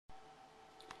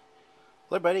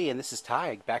Hello everybody, and this is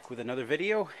Ty, back with another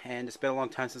video, and it's been a long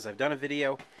time since I've done a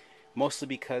video, mostly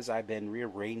because I've been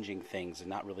rearranging things and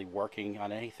not really working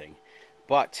on anything.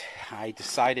 But I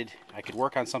decided I could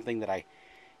work on something that I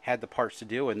had the parts to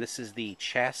do, and this is the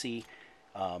chassis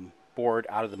board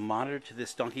out of the monitor to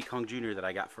this Donkey Kong Jr. that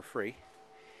I got for free.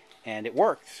 And it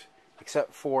worked,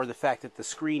 except for the fact that the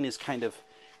screen is kind of,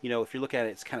 if you look at it,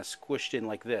 it's kind of squished in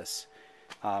like this.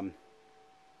 And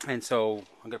so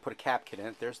I'm going to put a cap kit in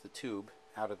it. There's the tube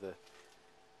out of the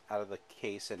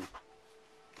case, and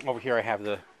over here I have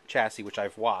the chassis, which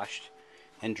I've washed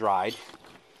and dried.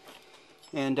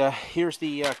 And here's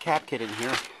the cap kit in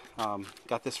here.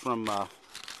 Got this from the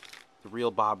real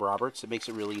Bob Roberts. It makes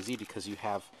it real easy because you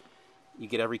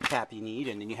get every cap you need,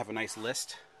 and then you have a nice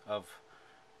list of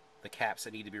the caps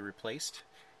that need to be replaced.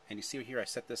 And you see here I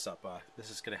set this up. This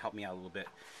is going to help me out a little bit.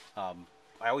 I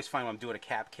always find when I'm doing a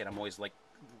cap kit, I'm always like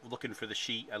looking for the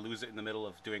sheet. I lose it in the middle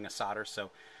of doing a solder. So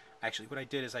actually what I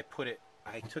did is I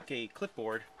took a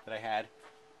clipboard that I had,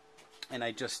 and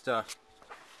I just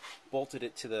bolted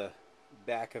it to the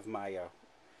back of my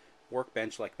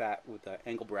workbench like that with the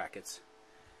angle brackets,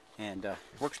 and it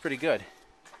works pretty good.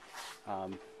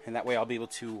 And that way I'll be able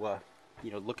to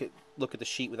look at the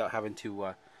sheet without having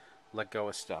to let go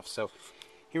of stuff. So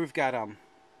here we've got I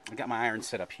got my iron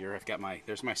set up here.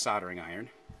 There's my soldering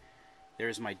iron.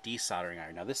 There's my desoldering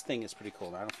iron. Now this thing is pretty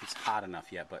cool. I don't know if it's hot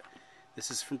enough yet, but this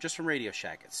is just from Radio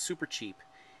Shack. It's super cheap,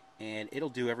 and it'll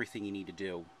do everything you need to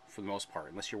do for the most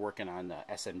part, unless you're working on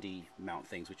SMD mount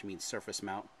things, which means surface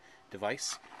mount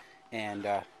device. And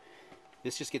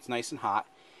this just gets nice and hot,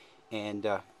 and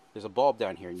there's a bulb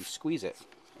down here, and you squeeze it.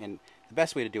 And the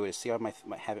best way to do it is, see how I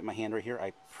have it in my hand right here?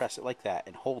 I press it like that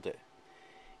and hold it,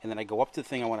 and then I go up to the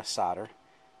thing I want to solder.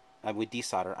 With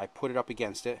desolder, I put it up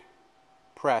against it,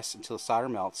 press until the solder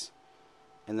melts,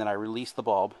 and then I release the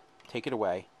bulb, take it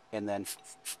away, and then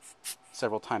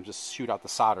several times just shoot out the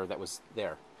solder that was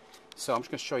there. So I'm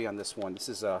just going to show you on this one. This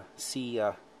is a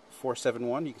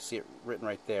C471. You can see it written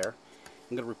right there.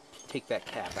 I'm going to take that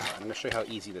cap out. I'm going to show you how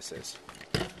easy this is.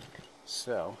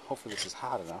 So hopefully this is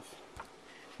hot enough.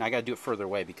 Now I got to do it further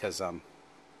away because I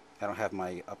don't have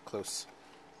my up close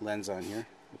lens on here.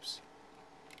 Oops.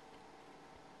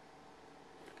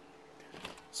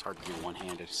 It's hard to do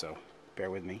one-handed, so bear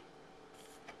with me.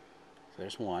 So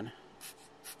there's one.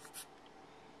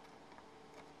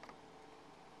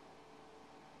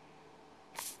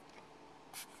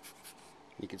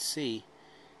 You can see,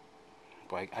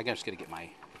 boy, I just got to get my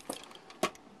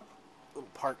little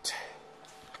part.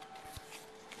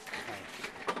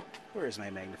 Where is my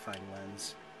magnifying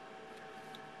lens?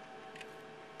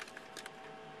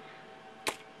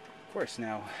 Of course,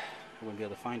 now I wouldn't be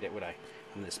able to find it, would I?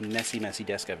 On this messy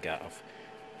desk I've got of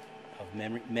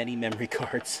many memory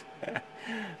cards.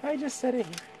 I just set it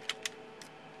here.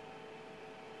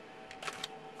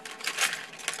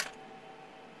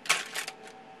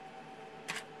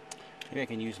 Maybe I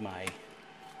can use my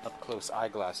up-close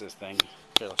eyeglasses thing.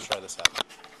 Here, let's try this out.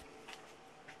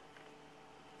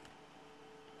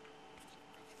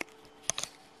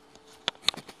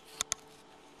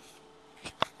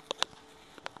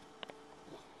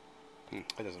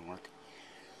 That doesn't work.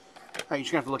 Alright,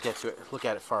 you're just going to have to look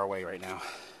at it far away right now.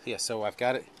 Yeah, so I've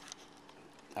got it.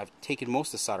 I've taken most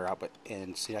of the solder out,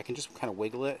 and see, I can just kind of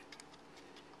wiggle it.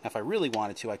 Now, if I really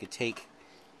wanted to, I could take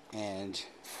and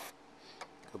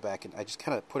go back, and I just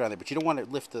kind of put it on there, but you don't want to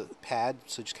lift the pad,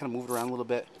 so just kind of move it around a little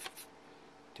bit.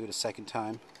 Do it a second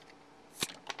time.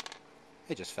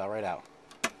 It just fell right out.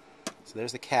 So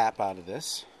there's the cap out of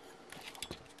this.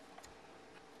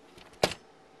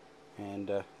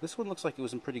 And this one looks like it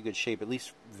was in pretty good shape, at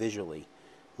least visually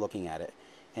looking at it.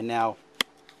 And now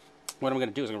what I'm going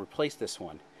to do is I'm going to replace this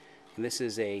one. And this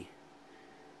is a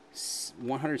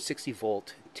 160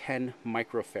 volt 10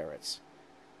 microfarads.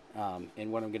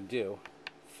 And what I'm going to do,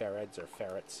 farads, I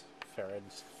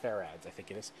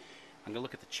think it is. I'm going to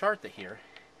look at the chart here,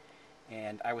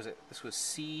 and this was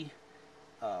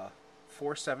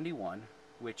C471,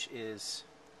 which is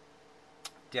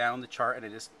down the chart, and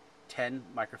it is 10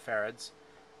 microfarads,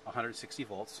 160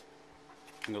 volts.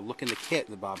 I'm going to look in the kit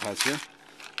that Bob has here,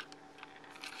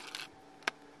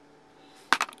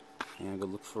 and I'm going to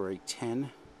look for a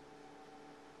 10.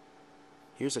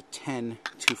 Here's a 10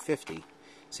 250.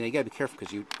 So you got to be careful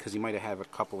because you might have a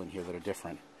couple in here that are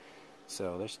different.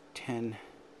 So there's 10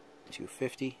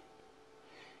 250.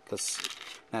 Because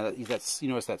now that's, you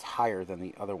notice that's higher than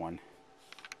the other one.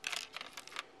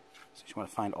 So you want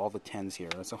to find all the 10s here.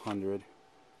 That's 100,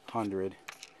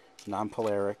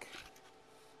 non-polaric,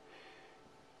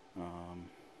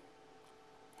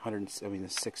 100. I mean the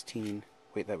 16.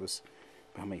 Wait, that was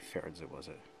how many farads was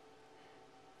it?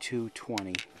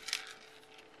 220.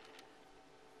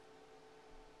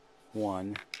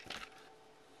 1,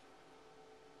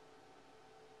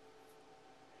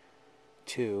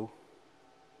 2,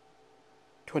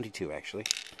 22 actually.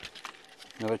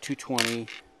 Another 220.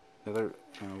 Another.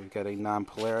 We've got a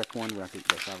non-polaric one.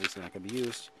 That's obviously not going to be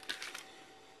used.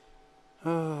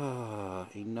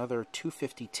 Another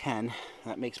 250-10.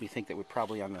 That makes me think that we're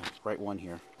probably on the right one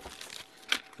here.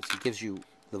 Because it gives you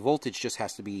the voltage just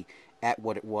has to be at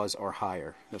what it was or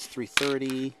higher. That's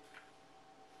 330.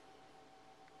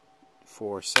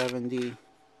 470,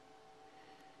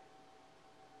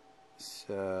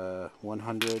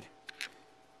 100,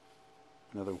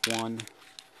 another 1,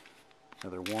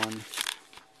 another 1,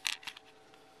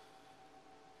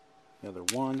 another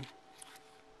 1,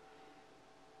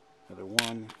 another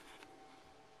 1,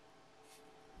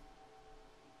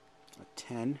 a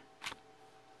 10.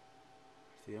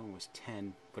 The other one was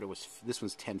 10, but this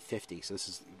one's 1050, so this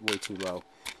is way too low.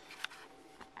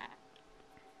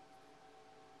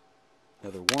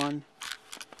 Another 1,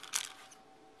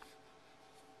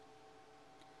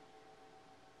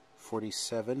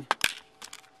 47,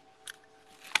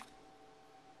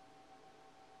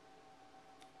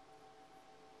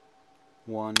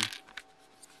 1,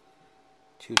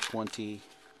 220,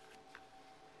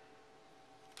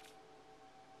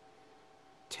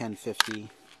 1050,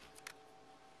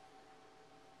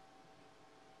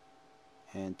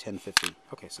 and 1050.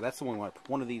 Okay, so that's the one.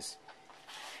 One of these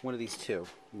two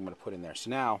I'm going to put in there. So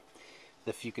now,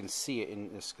 if you can see it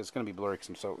in this, because it's going to be blurry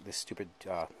because this stupid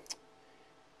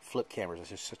flip cameras are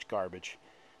just such garbage.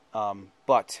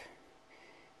 But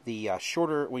the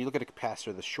shorter, when you look at a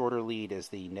capacitor, the shorter lead is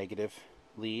the negative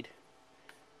lead.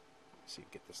 Let's see if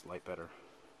we get this light better.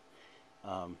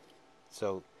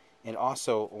 And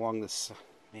also along this,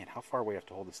 man, how far away do I have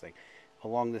to hold this thing?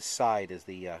 Along this side is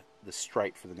the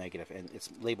stripe for the negative, and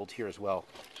it's labeled here as well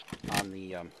on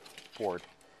the board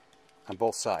on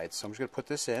both sides. So I'm just going to put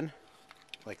this in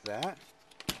like that.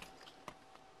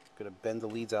 I'm going to bend the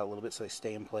leads out a little bit so they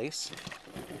stay in place.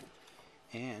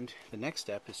 And the next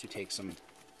step is to take some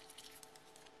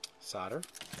solder.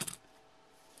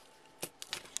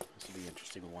 This will be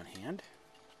interesting with one hand.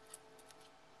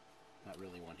 Not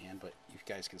really one hand, but you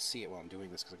guys can see it while I'm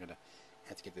doing this because I'm going to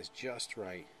have to get this just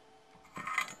right.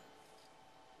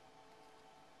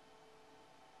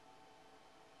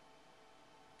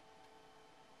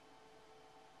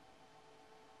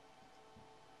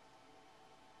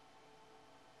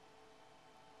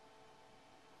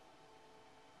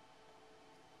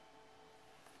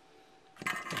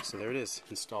 Okay, so there it is,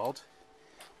 installed.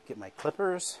 Get my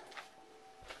clippers.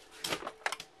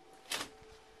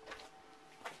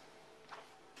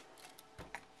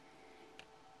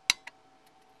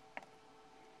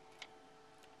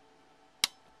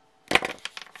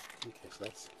 Okay, so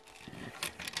that's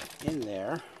in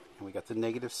there, and we got the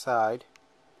negative side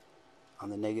on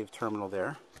the negative terminal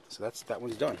there. So that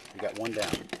one's done. We got one down.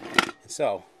 And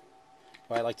so,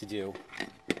 what I like to do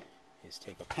is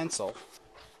take a pencil.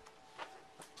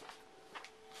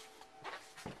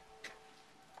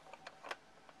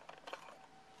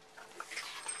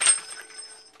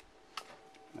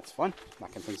 That's fun,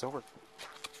 knocking things over.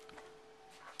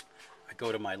 I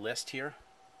go to my list here,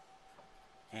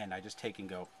 and I just take and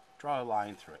go draw a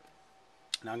line through it.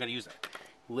 Now I'm going to use that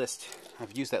list.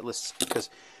 I've used that list because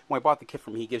when I bought the kit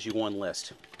from him, he gives you one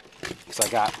list. Because I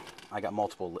got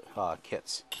multiple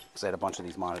kits because I had a bunch of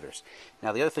these monitors.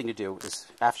 Now the other thing to do is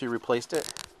after you replaced it,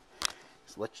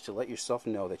 is let yourself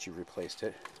know that you replaced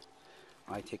it.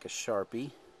 I take a Sharpie.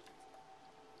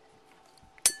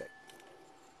 Get that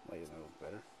light a little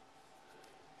better.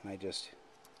 And I just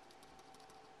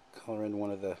color in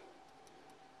one of the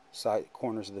side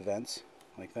corners of the vents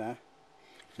like that.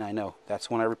 And I know that's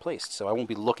one I replaced, so I won't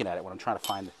be looking at it when I'm trying to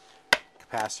find the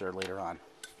capacitor later on.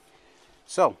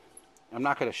 So I'm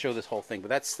not going to show this whole thing, but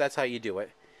that's how you do it.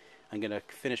 I'm going to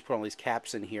finish putting all these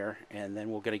caps in here, and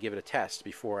then we're going to give it a test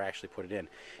before I actually put it in.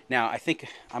 Now I think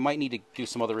I might need to do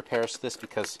some other repairs to this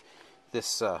because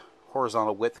this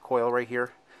horizontal width coil right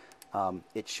here,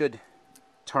 it should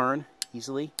turn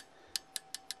easily,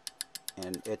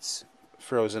 and it's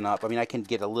frozen up. I mean, I can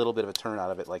get a little bit of a turn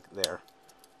out of it like there.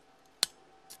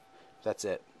 That's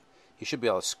it. You should be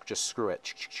able to just screw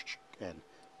it and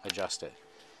adjust it.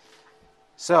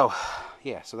 So,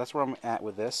 yeah, so that's where I'm at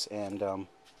with this, and I'm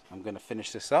going to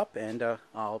finish this up, and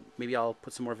maybe I'll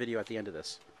put some more video at the end of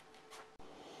this.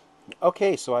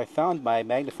 Okay, so I found my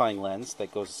magnifying lens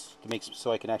that goes to make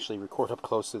so I can actually record up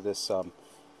close to this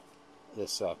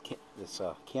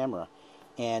camera,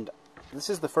 and this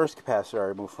is the first capacitor I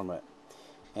removed from it.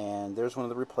 And there's one of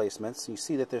the replacements. You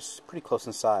see that they're pretty close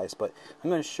in size, but I'm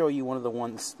going to show you one of the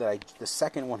ones that the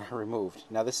second one I removed.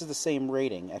 Now this is the same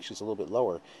rating, actually it's a little bit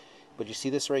lower, but you see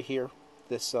this right here?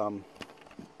 This,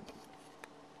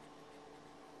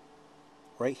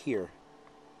 right here,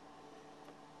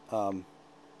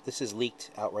 this is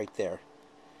leaked out right there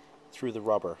through the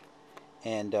rubber,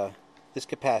 and this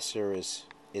capacitor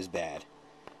is bad.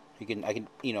 I can,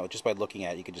 you know, just by looking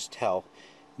at it, you can just tell.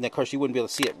 And of course, you wouldn't be able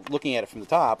to see it looking at it from the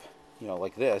top, you know,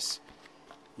 like this.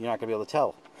 You're not going to be able to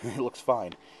tell. It looks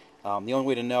fine. The only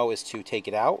way to know is to take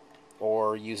it out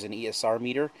or use an ESR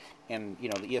meter. And, you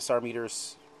know, the ESR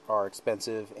meters are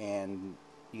expensive and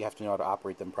you have to know how to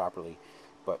operate them properly.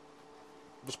 But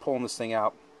just pulling this thing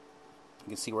out, you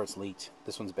can see where it's leaked.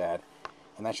 This one's bad.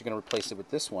 I'm actually going to replace it with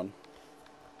this one,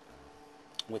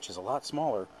 which is a lot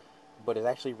smaller, but it's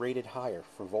actually rated higher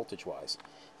for voltage-wise.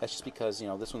 That's just because, you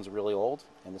know, this one's really old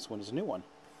and this one is a new one.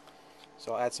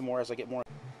 So I'll add some more as I get more.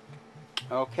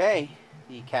 Okay,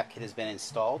 the cap kit has been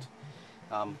installed.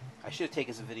 I should have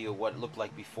taken some video of what it looked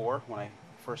like before when I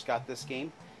first got this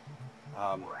game.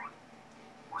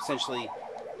 Essentially,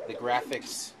 the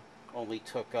graphics only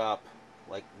took up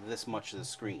like this much of the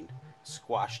screen,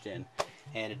 squashed in,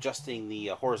 and adjusting the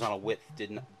horizontal width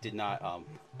did not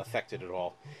affect it at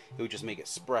all. It would just make it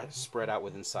spread out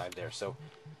with inside there. So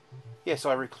yeah, so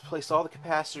I replaced all the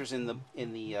capacitors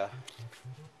in the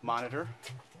monitor,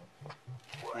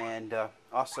 and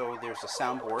also there's a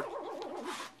soundboard,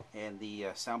 and the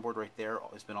soundboard right there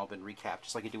has all been recapped,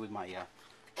 just like I did with my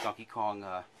Donkey Kong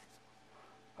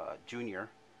Junior.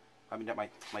 I mean, not my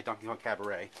Donkey Kong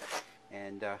Cabaret.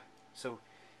 And so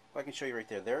I can show you right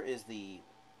there. There is the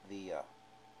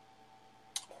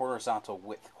horizontal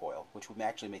width coil, which would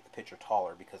actually make the picture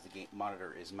taller because the game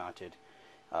monitor is mounted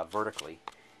vertically.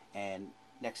 And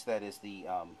next to that is the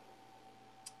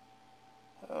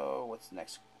what's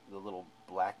next? The little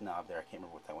black knob there. I can't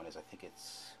remember what that one is. I think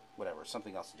it's whatever,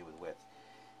 something else to do with width.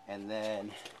 And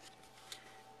then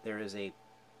there is a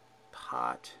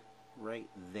pot right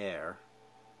there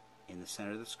in the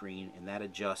center of the screen, and that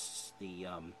adjusts the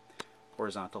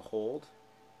horizontal hold.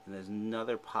 And there's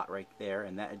another pot right there,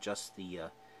 and that adjusts the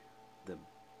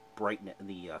brightness,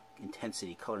 the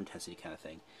intensity, color intensity kind of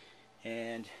thing.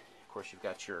 And of course, you've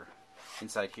got your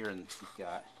inside here, and you've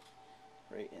got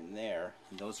right in there,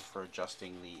 and those are for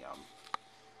adjusting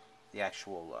the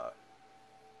actual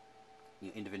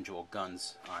individual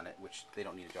guns on it, which they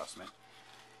don't need adjustment.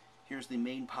 Here's the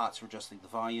main pots for adjusting the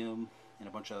volume and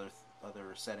a bunch of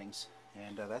other settings,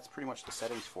 and that's pretty much the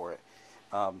settings for it.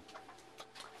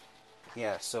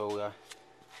 Yeah, so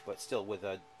but still, with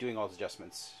doing all those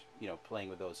adjustments, you know, playing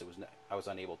with those, I was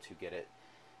unable to get it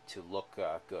to look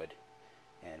good,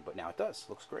 but now it does.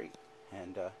 Looks great,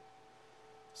 and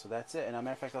so that's it. And as a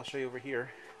matter of fact, I'll show you over here.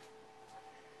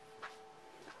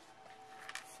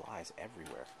 Flies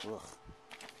everywhere. Ugh.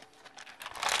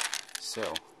 So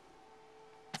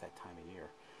it's that time of year.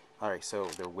 All right, so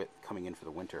they're coming in for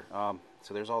the winter.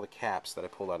 So there's all the caps that I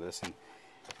pulled out of this, and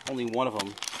only one of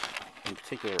them in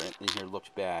particular in here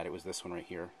looked bad. It was this one right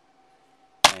here.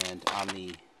 And on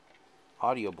the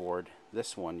audio board,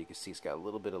 this one, you can see it's got a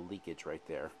little bit of leakage right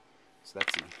there. So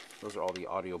those are all the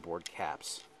audio board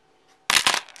caps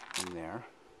in there.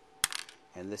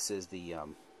 And this is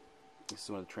this is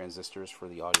one of the transistors for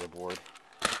the audio board.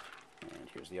 And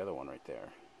here's the other one right there.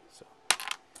 So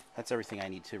that's everything I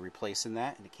need to replace in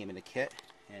that, and it came in a kit.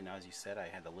 And as you said, I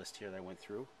had the list here that I went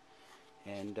through.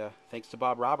 And thanks to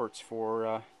Bob Roberts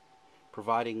for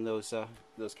providing those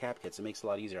cap kits. It makes it a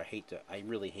lot easier. I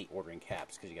really hate ordering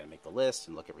caps because you got to make the list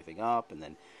and look everything up and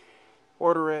then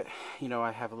order it. You know,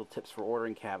 I have little tips for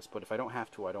ordering caps, but if I don't have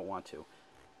to, I don't want to.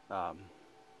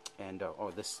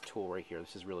 Oh, this tool right here,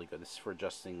 this is really good. This is for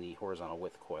adjusting the horizontal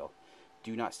width coil.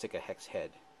 Do not stick a hex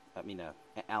head, an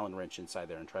Allen wrench inside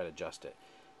there and try to adjust it.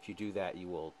 If you do that, you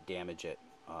will damage it.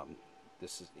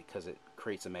 This is because it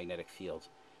creates a magnetic field.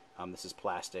 This is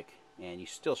plastic, and you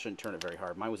still shouldn't turn it very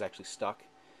hard. Mine was actually stuck,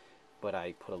 but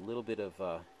I put a little bit of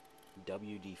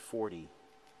WD-40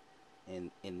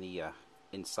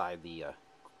 inside the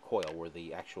coil where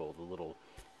the little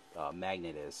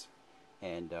magnet is,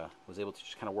 and was able to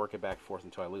just kind of work it back and forth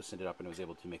until I loosened it up and was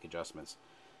able to make adjustments.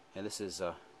 And this is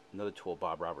another tool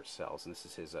Bob Roberts sells, and this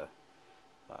is his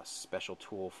special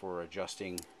tool for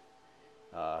adjusting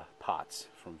pots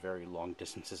from very long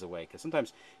distances away, because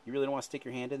sometimes you really don't want to stick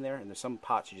your hand in there, and there's some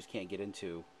pots you just can't get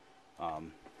into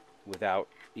without,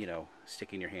 you know,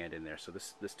 sticking your hand in there. So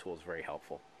this tool is very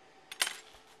helpful.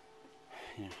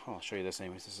 Yeah, I'll show you this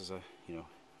anyways. This is a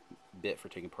bit for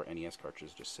taking apart NES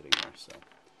cartridges just sitting there. So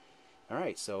all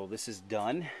right, so this is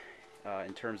done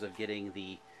in terms of getting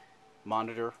the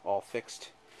monitor all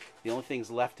fixed. The only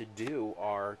things left to do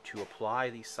are to apply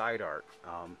the side art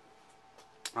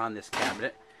on this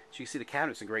cabinet. So you can see the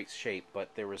cabinet's in great shape, but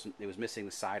it was missing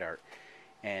the side art,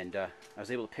 and I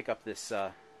was able to pick up this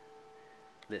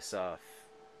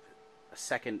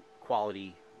second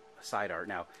quality side art.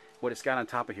 Now, what it's got on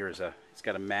top of here is it's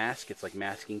got a mask. It's like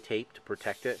masking tape to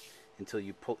protect it until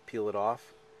you peel it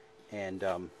off, and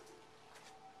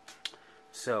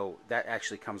so that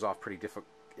actually comes off pretty difficult.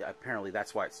 Apparently,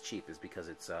 that's why it's cheap, is because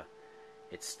it's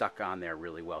stuck on there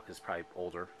really well, because it's probably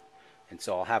older, and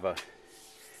so I'll have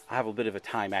a bit of a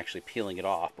time actually peeling it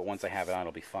off. But once I have it on,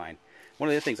 it'll be fine. One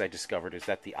of the things I discovered is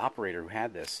that the operator who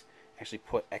had this actually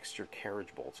put extra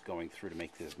carriage bolts going through to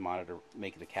make this monitor,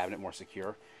 make the cabinet more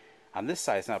secure. On this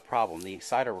side, it's not a problem. The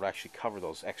side art would actually cover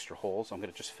those extra holes. I'm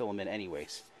going to just fill them in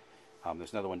anyways.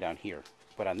 There's another one down here.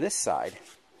 But on this side,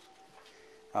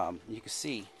 you can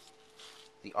see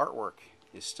the artwork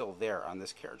is still there on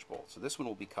this carriage bolt. So this one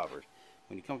will be covered.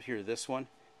 When you come up here to this one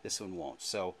won't.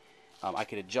 So I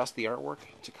could adjust the artwork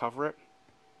to cover it,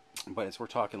 but we're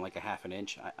talking like a ½ an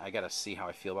inch. I got to see how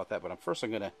I feel about that. But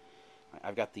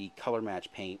I've got the color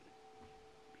match paint.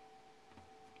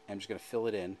 I'm just going to fill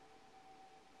it in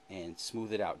and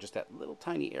smooth it out, just that little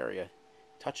tiny area,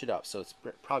 touch it up so it's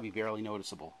probably barely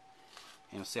noticeable,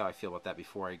 and I'll see how I feel about that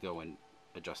before I go and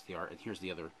adjust the art. And here's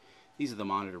the other, these are the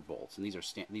monitor bolts, and these are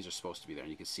supposed to be there,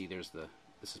 and you can see this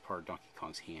is part of Donkey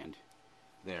Kong's hand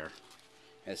there,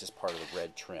 and this is part of the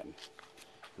red trim, and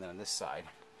then on this side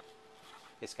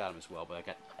it's got them as well, but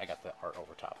I got the art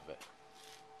over top of it.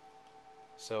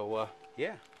 So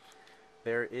yeah,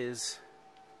 there is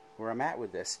where I'm at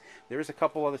with this. There's a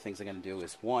couple other things I'm going to do.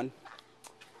 Is one,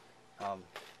 I'm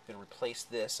going to replace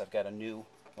this. I've got a new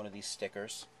one of these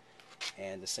stickers,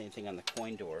 and the same thing on the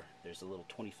coin door. There's a little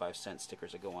 25-cent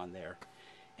stickers that go on there,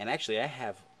 and actually I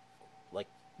have like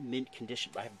mint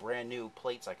condition. I have brand new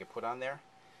plates I could put on there.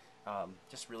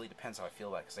 Just really depends how I feel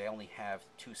about it, because I only have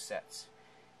 2 sets,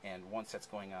 and one set's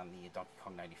going on the Donkey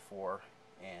Kong 94,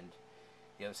 and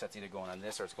the other set's either going on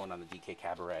this or it's going on the DK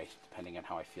Cabaret, depending on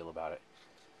how I feel about it.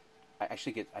 I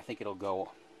think it'll go.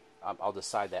 I'll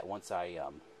decide that once I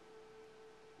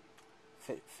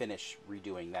finish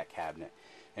redoing that cabinet.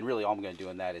 And really, all I'm going to do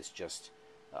in that is just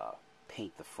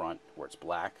paint the front where it's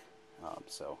black.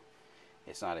 So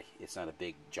it's not a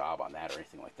big job on that or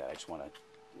anything like that. I just want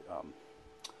to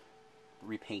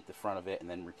repaint the front of it and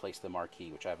then replace the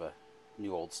marquee, which I have a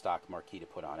new old stock marquee to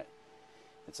put on it.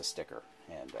 It's a sticker,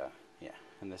 and yeah.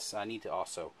 And this, I need to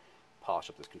also polish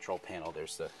up this control panel.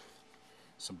 There's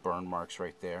some burn marks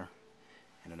right there,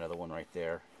 and another one right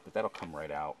there, but that'll come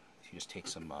right out. You just take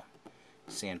some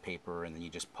sandpaper, and then you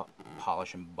just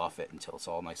polish and buff it until it's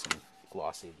all nice and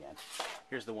glossy again.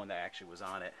 Here's the one that actually was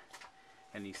on it,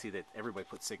 and you see that everybody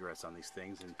puts cigarettes on these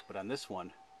things, but on this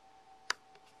one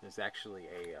there's actually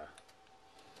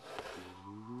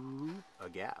a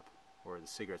gap where the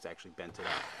cigarettes actually bent it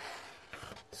out.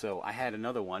 So I had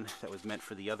another one that was meant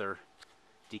for the other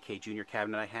DK Junior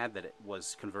cabinet I had that it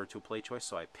was converted to a play choice,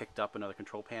 so I picked up another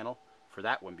control panel for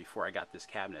that one before I got this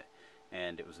cabinet,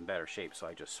 and it was in better shape, so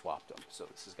I just swapped them. So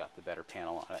this has got the better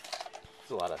panel on it.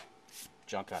 There's a lot of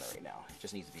junk on it right now. It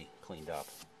just needs to be cleaned up.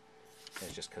 And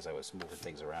it's just because I was moving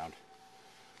things around.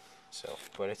 So,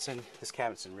 but this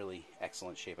cabinet's in really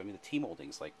excellent shape. I mean, the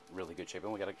T-molding's like really good shape. I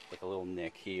only got like a little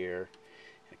nick here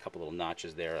and a couple little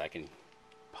notches there. I can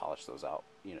polish those out,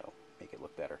 you know, make it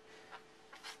look better.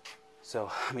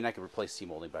 So, I mean, I could replace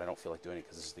T-molding, but I don't feel like doing it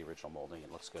because this is the original molding.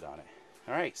 It looks good on it.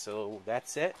 Alright, so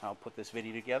that's it. I'll put this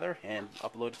video together and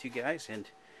upload it to you guys. And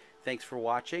thanks for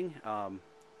watching.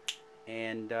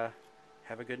 And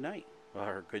have a good night.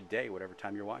 Or a good day, whatever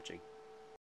time you're watching.